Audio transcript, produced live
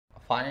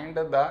Find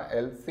the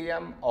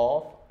LCM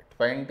of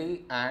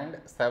 20 and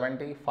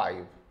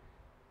 75.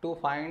 To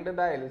find the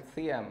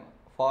LCM,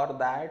 for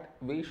that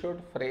we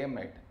should frame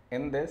it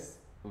in this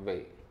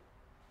way.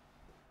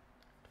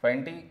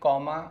 20,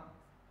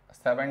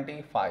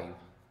 75.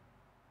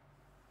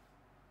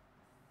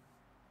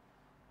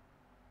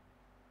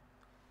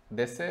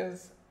 This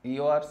is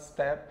your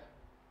step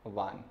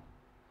 1.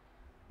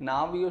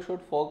 Now you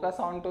should focus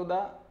on to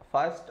the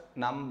first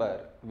number,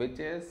 which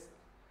is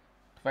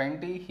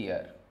 20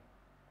 here.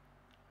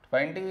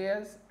 20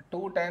 is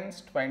 2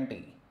 tens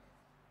 20.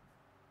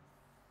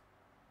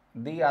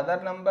 The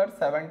other number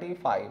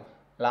 75.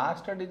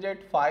 Last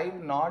digit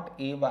 5 not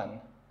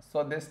even.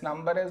 So this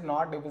number is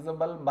not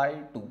divisible by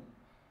 2.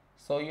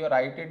 So you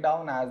write it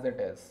down as it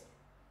is.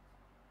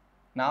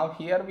 Now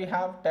here we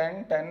have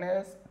 10. 10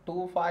 is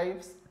 2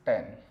 5s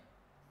 10.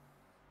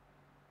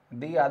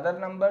 The other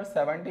number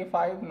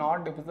 75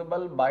 not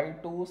divisible by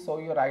 2. So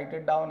you write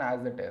it down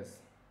as it is.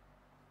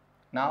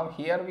 Now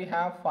here we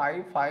have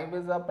 5. 5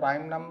 is a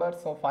prime number.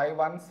 So 5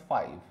 ones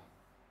 5.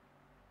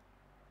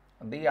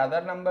 The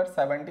other number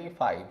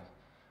 75.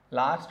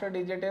 Last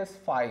digit is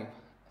 5.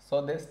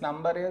 So this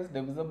number is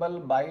divisible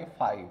by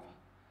 5.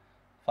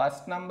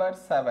 First number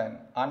 7.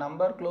 A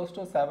number close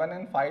to 7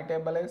 in 5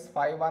 table is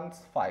 5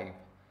 ones 5.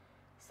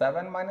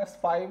 7 minus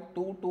 5,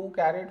 2, 2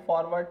 carried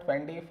forward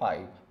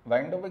 25.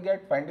 When do we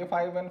get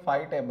 25 in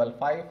 5 table?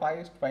 5 5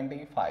 is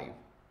 25.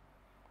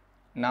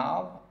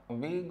 Now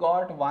we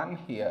got 1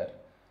 here.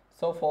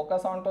 So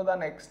focus on to the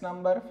next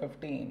number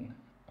 15.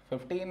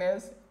 15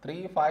 is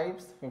 3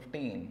 5s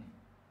 15.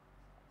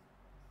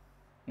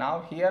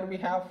 Now here we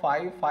have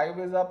 5. 5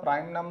 is a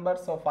prime number.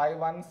 So 5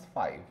 ones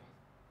 5.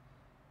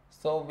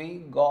 So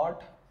we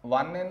got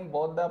 1 in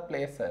both the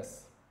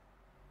places.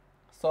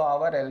 So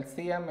our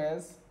LCM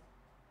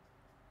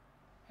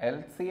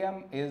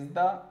is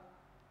the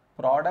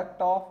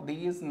product of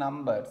these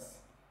numbers,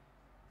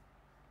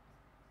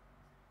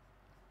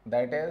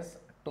 that is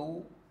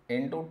 2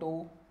 into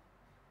 2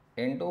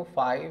 into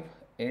 5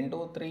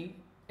 into 3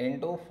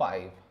 into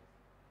 5.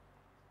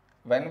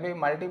 When we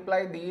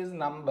multiply these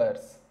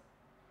numbers,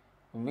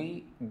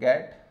 we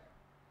get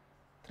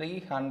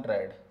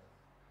 300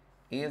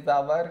 is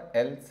our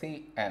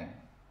LCM.